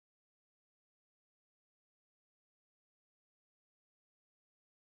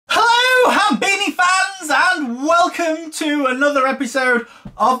Beanie fans, and welcome to another episode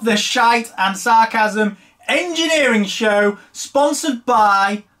of the Shite and Sarcasm Engineering Show, sponsored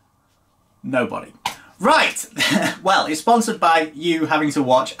by nobody. Right, well, it's sponsored by you having to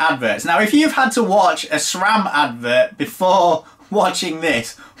watch adverts. Now, if you've had to watch a SRAM advert before watching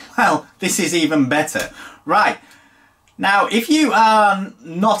this, well, this is even better. Right, now, if you are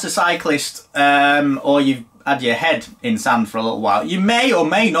not a cyclist or you've had your head in sand for a little while, you may or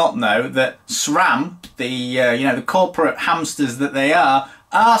may not know that SRAM, the corporate hamsters that they are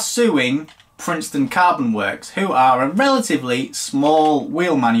suing Princeton Carbon Works, who are a relatively small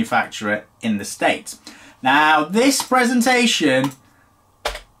wheel manufacturer in the States. Now, this presentation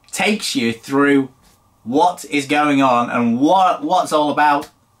takes you through what is going on and what's all about,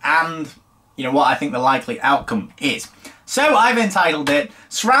 and what I think the likely outcome is. So I've entitled it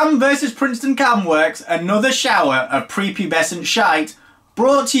SRAM versus Princeton Carbon Works, another shower of prepubescent shite,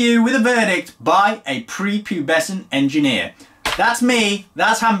 brought to you with a verdict by a prepubescent engineer. That's me,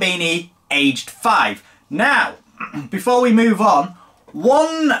 that's Hambini, aged 5. Now, before we move on,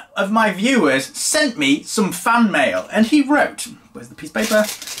 one of my viewers sent me some fan mail, and he wrote, where's the piece of paper?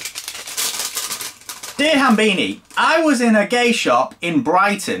 Dear Hambini, I was in a gay shop in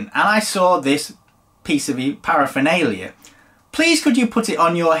Brighton and I saw this piece of paraphernalia. Please could you put it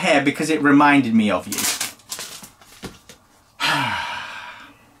on your hair because it reminded me of you.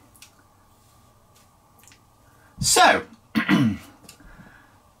 So,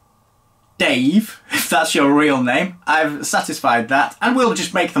 Dave, if that's your real name, I've satisfied that, and we'll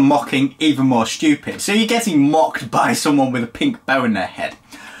just make the mocking even more stupid. So you're getting mocked by someone with a pink bow in their head.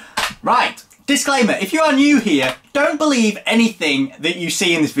 Right, disclaimer, if you are new here, don't believe anything that you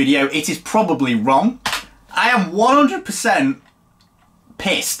see in this video. It is probably wrong. I am 100%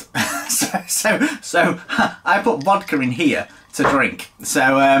 pissed. so I put vodka in here to drink.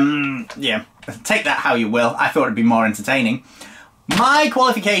 So, yeah, take that how you will. I thought it'd be more entertaining. My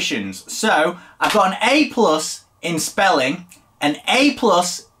qualifications. So, I've got an A+ in spelling, an A+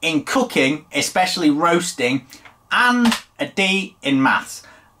 in cooking, especially roasting, and a D in maths.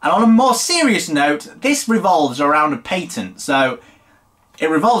 And on a more serious note, this revolves around a patent. So, it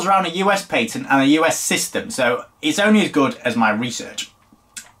revolves around a US patent and a US system, so it's only as good as my research.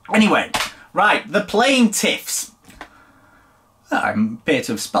 Anyway, right, the plaintiffs. I appear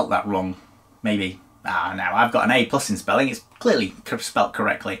to have spelt that wrong, maybe. No, I've got an A+ in spelling, it's clearly spelt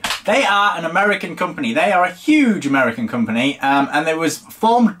correctly. They are an American company, they are a huge American company, and they was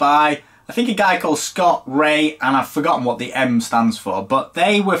formed by, I think, a guy called Scott Ray, and I've forgotten what the M stands for, but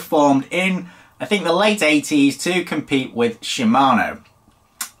they were formed in, I think, the late 80s to compete with Shimano.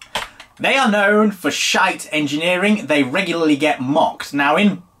 They are known for shite engineering. They regularly get mocked. Now,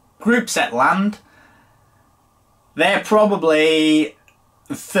 in group set land, they're probably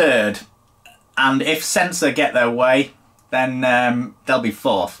third. And if Sensor get their way, then they'll be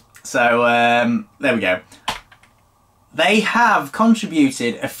fourth. So, there we go. They have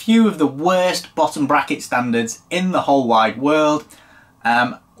contributed a few of the worst bottom bracket standards in the whole wide world.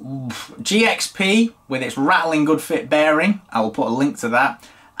 GXP, with its rattling good fit bearing, I will put a link to that.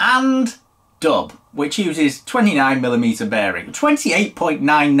 And Dub, which uses 29mm bearing,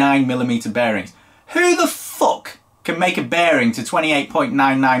 28.99mm bearings. Who the fuck can make a bearing to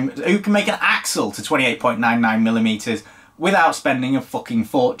 28.99, who can make an axle to 28.99mm without spending a fucking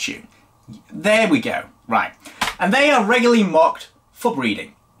fortune? There we go, right. And they are regularly mocked for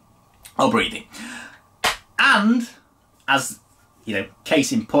breeding, or breathing. And, as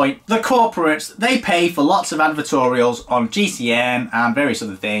case in point, the corporates, they pay for lots of advertorials on GCN and various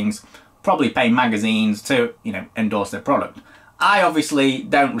other things, probably pay magazines to, endorse their product. I obviously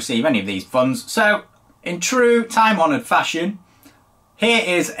don't receive any of these funds, so in true time-honoured fashion, here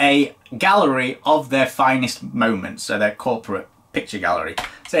is a gallery of their finest moments, so their corporate picture gallery.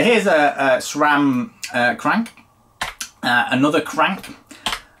 So here's a SRAM crank, another crank,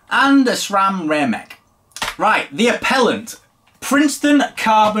 and a SRAM rear mech. Right, the appellant, Princeton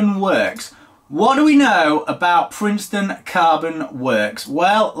Carbon Works. What do we know about Princeton Carbon Works?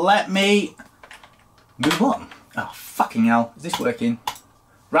 Well, let me move on. Oh, fucking hell. Is this working?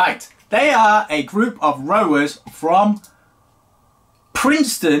 Right. They are a group of rowers from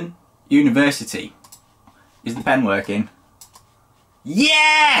Princeton University. Is the pen working?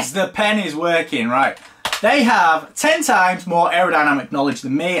 Yes! The pen is working, right. They have 10 times more aerodynamic knowledge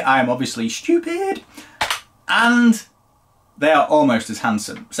than me. I am obviously stupid. And they are almost as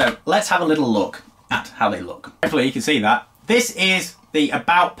handsome. So let's have a little look at how they look. Hopefully you can see that. This is the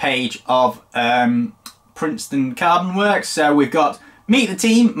about page of Princeton Carbon Works. So we've got meet the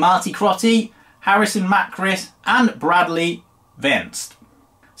team, Marty Crotty, Harrison Macris and Bradley Venst.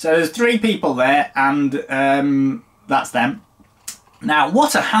 So there's 3 people there, and that's them. Now,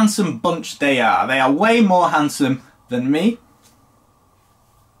 what a handsome bunch they are. They are way more handsome than me.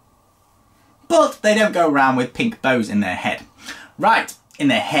 But they don't go around with pink bows in their head. Right, in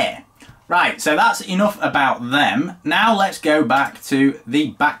their hair. Right, so that's enough about them. Now let's go back to the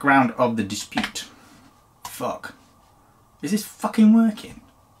background of the dispute. Fuck. Is this fucking working?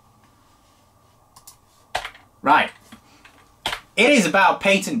 Right. It is about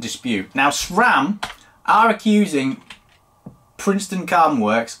patent dispute. Now, SRAM are accusing Princeton Carbon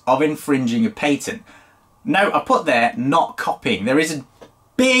Works of infringing a patent. Now, I put there, not copying. There is a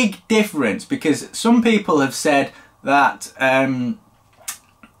big difference, because some people have said that,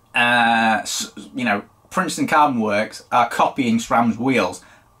 you know, Princeton Carbon Works are copying SRAM's wheels.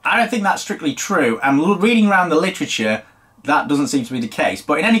 I don't think that's strictly true, and reading around the literature, that doesn't seem to be the case.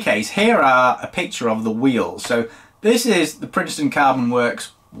 But in any case, here are a picture of the wheels. So this is the Princeton Carbon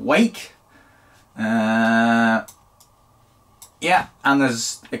Works wake. Yeah, and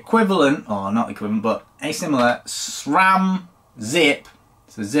there's equivalent, or not equivalent, but a similar SRAM Zip.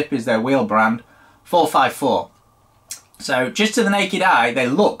 So Zip is their wheel brand, 454. So just to the naked eye, they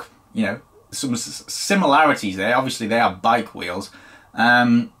look, you know, some similarities there. Obviously they are bike wheels.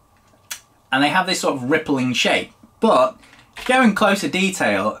 And they have this sort of rippling shape. But if you go in closer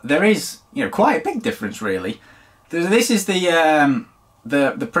detail, there is, you know, quite a big difference really. This is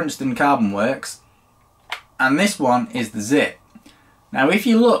the Princeton Carbon Works, and this one is the Zip. Now if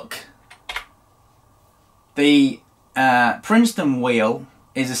you look, the Princeton wheel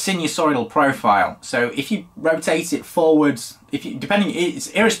is a sinusoidal profile, so if you rotate it forwards, it's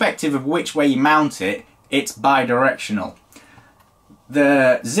irrespective of which way you mount it, it's bidirectional.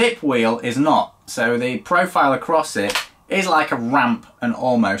 The Zip wheel is not, so the profile across it is like a ramp and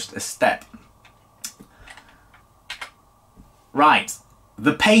almost a step. Right,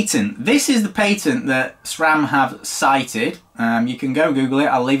 the patent. This is the patent that SRAM have cited. You can go Google it,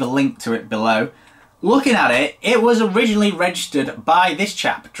 I'll leave a link to it below. Looking at it, it was originally registered by this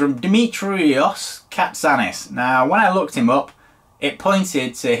chap, Dimitrios Katsanis. Now, when I looked him up, it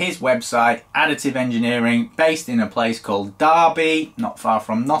pointed to his website, Additive Engineering, based in a place called Derby, not far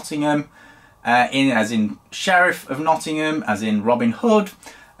from Nottingham, as in Sheriff of Nottingham, as in Robin Hood,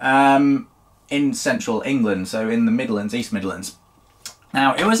 in central England, so in the Midlands, East Midlands.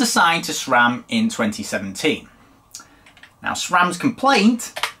 Now, it was assigned to SRAM in 2017. Now, SRAM's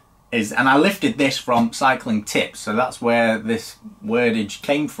complaint is, and I lifted this from Cycling Tips, so that's where this wordage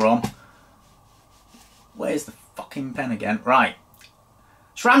came from. Where's the fucking pen again? Right.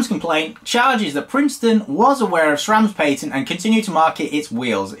 SRAM's complaint charges that Princeton was aware of SRAM's patent and continued to market its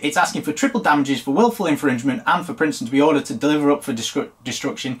wheels. It's asking for triple damages for willful infringement and for Princeton to be ordered to deliver up for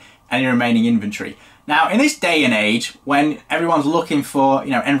destruction any remaining inventory. Now, in this day and age, when everyone's looking for,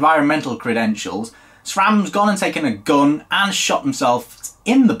 you know, environmental credentials, SRAM's gone and taken a gun and shot himself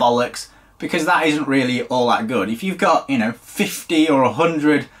in the bollocks, because that isn't really all that good. If you've got, you know, 50 or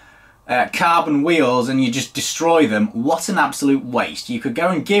 100 carbon wheels and you just destroy them, what an absolute waste. You could go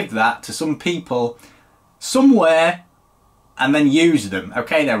and give that to some people somewhere and then use them.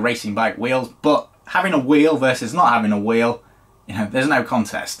 Okay, they're racing bike wheels, but having a wheel versus not having a wheel, you know, there's no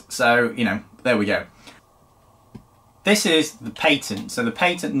contest. So, you know, there we go. This is the patent. So the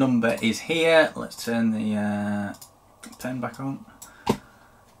patent number is here. Let's turn the pen back on.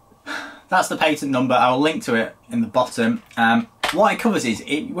 That's the patent number. I'll link to it in the bottom. What it covers is,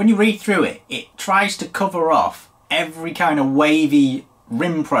 when you read through it, it tries to cover off every kind of wavy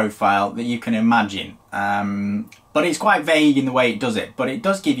rim profile that you can imagine. But it's quite vague in the way it does it. But it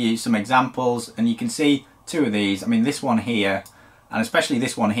does give you some examples, and you can see 2 of these. I mean, this one here, and especially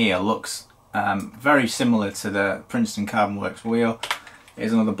this one here, looks very similar to the Princeton Carbon Works wheel.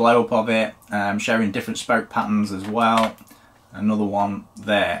 Here's another blow up of it, showing different spoke patterns as well. Another one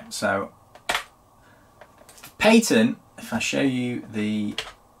there. So patent, if I show you the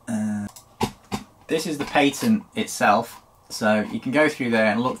this is the patent itself, so you can go through there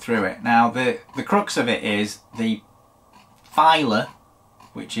and look through it. Now the crux of it is the filer,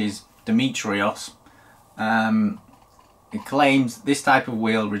 which is Dimitrios. It claims this type of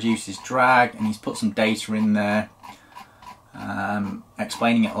wheel reduces drag, and he's put some data in there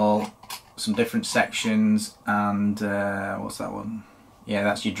explaining it all, some different sections, and what's that one? Yeah,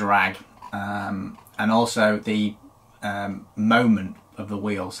 that's your drag, and also the moment of the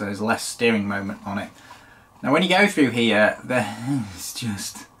wheel, so there's less steering moment on it. Now when you go through here, there's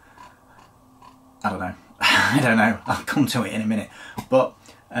just, I don't know, I don't know, I'll come to it in a minute, but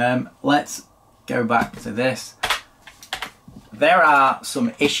let's go back to this. There are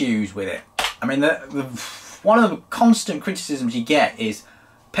some issues with it. I mean, one of the constant criticisms you get is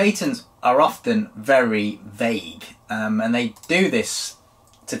patents are often very vague, and they do this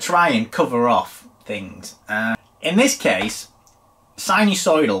to try and cover off things. In this case,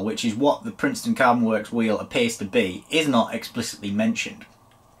 sinusoidal, which is what the Princeton Carbon Works wheel appears to be, is not explicitly mentioned.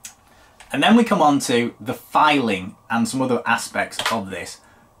 And then we come on to the filing and some other aspects of this.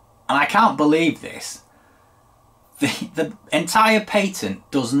 And I can't believe this. The entire patent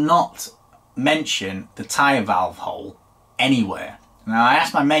does not mention the tyre valve hole anywhere. Now, I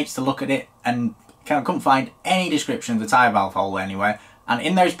asked my mates to look at it and couldn't find any description of the tyre valve hole anywhere. And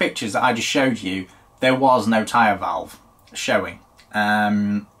in those pictures that I just showed you, there was no tyre valve showing.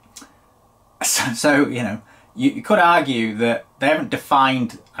 So you know, you could argue that they haven't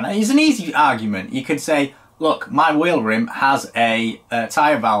defined, and it's an easy argument. You could say, look, my wheel rim has a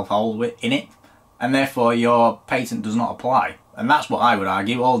tyre valve hole in it, and therefore your patent does not apply. And that's what I would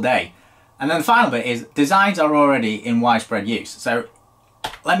argue all day. And then the final bit is, designs are already in widespread use. So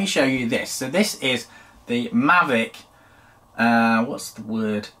let me show you this. So this is the Mavic, what's the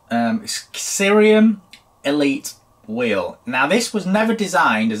word? SRAM Elite wheel. Now, this was never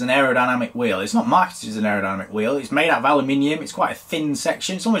designed as an aerodynamic wheel. It's not marketed as an aerodynamic wheel. It's made out of aluminium. It's quite a thin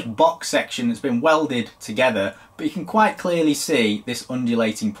section. It's almost box section that's been welded together, but you can quite clearly see this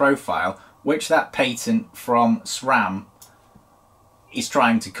undulating profile, which that patent from SRAM is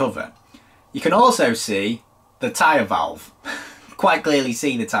trying to cover. You can also see the tyre valve. Quite clearly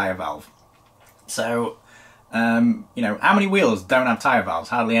see the tyre valve. So, you know, how many wheels don't have tyre valves?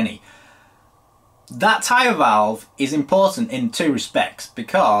 Hardly any. That tyre valve is important in two aspects,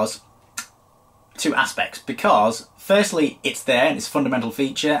 because firstly, it's there and it's a fundamental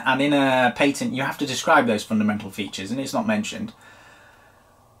feature, and in a patent you have to describe those fundamental features, and it's not mentioned.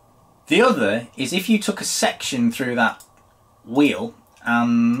 The other is, if you took a section through that wheel,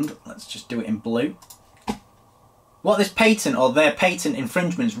 and let's just do it in blue, what this patent, or their patent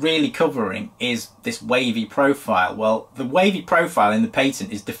infringement, is really covering is this wavy profile. Well, the wavy profile in the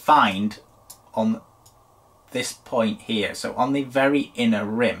patent is defined on this point here, so on the very inner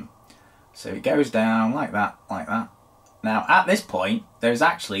rim. So it goes down like that, like that. Now at this point there's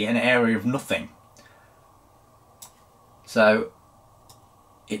actually an area of nothing, so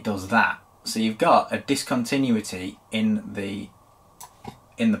it does that. So you've got a discontinuity in the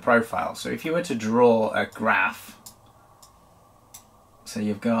profile. So if you were to draw a graph, so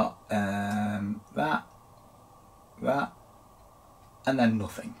you've got that, and then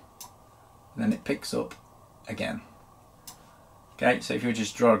nothing. And then it picks up again. Okay, so if you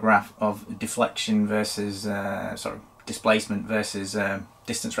just draw a graph of deflection versus, displacement versus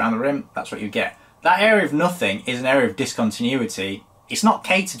distance around the rim, that's what you get. That area of nothing is an area of discontinuity. It's not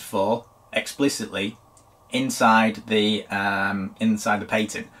catered for explicitly inside the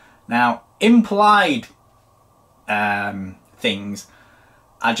patent. Now, implied things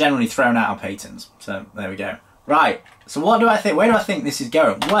are generally thrown out of patents. So there we go. Right. So what do I think? Where do I think this is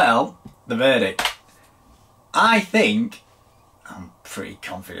going? Well, the verdict. I think, I'm pretty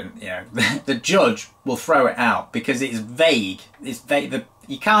confident, you know, the judge will throw it out because it's vague. It's vague.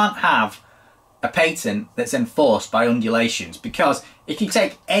 You can't have a patent that's enforced by undulations, because if you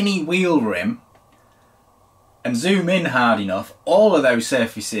take any wheel rim and zoom in hard enough, all of those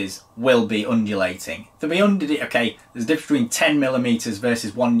surfaces will be undulating. They'll be okay, there's a difference between 10mm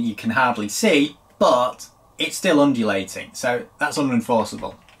versus one you can hardly see, but it's still undulating, so that's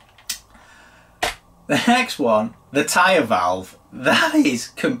unenforceable. The next one, the tyre valve, that is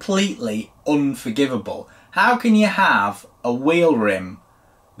completely unforgivable. How can you have a wheel rim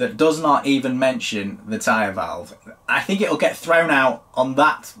that does not even mention the tyre valve? I think it'll get thrown out on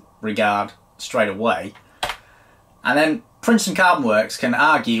that regard straight away. And then Princeton Carbon Works can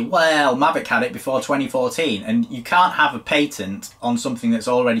argue, well, Mavic had it before 2014, and you can't have a patent on something that's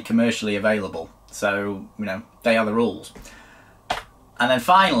already commercially available. So, you know, they are the rules. And then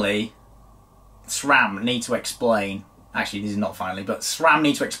finally, SRAM need to explain, actually this is not finally, but SRAM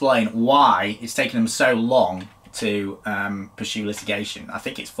need to explain why it's taken them so long to pursue litigation. I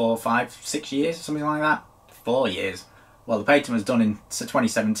think it's 4, 5, 6 years, something like that. 4 years. Well, the patent was done in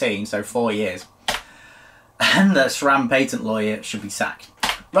 2017, so 4 years. And the SRAM patent lawyer should be sacked.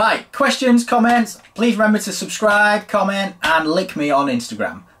 Right, questions, comments, please remember to subscribe, comment, and lick me on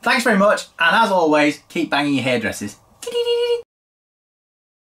Instagram. Thanks very much, and as always, keep banging your hairdressers.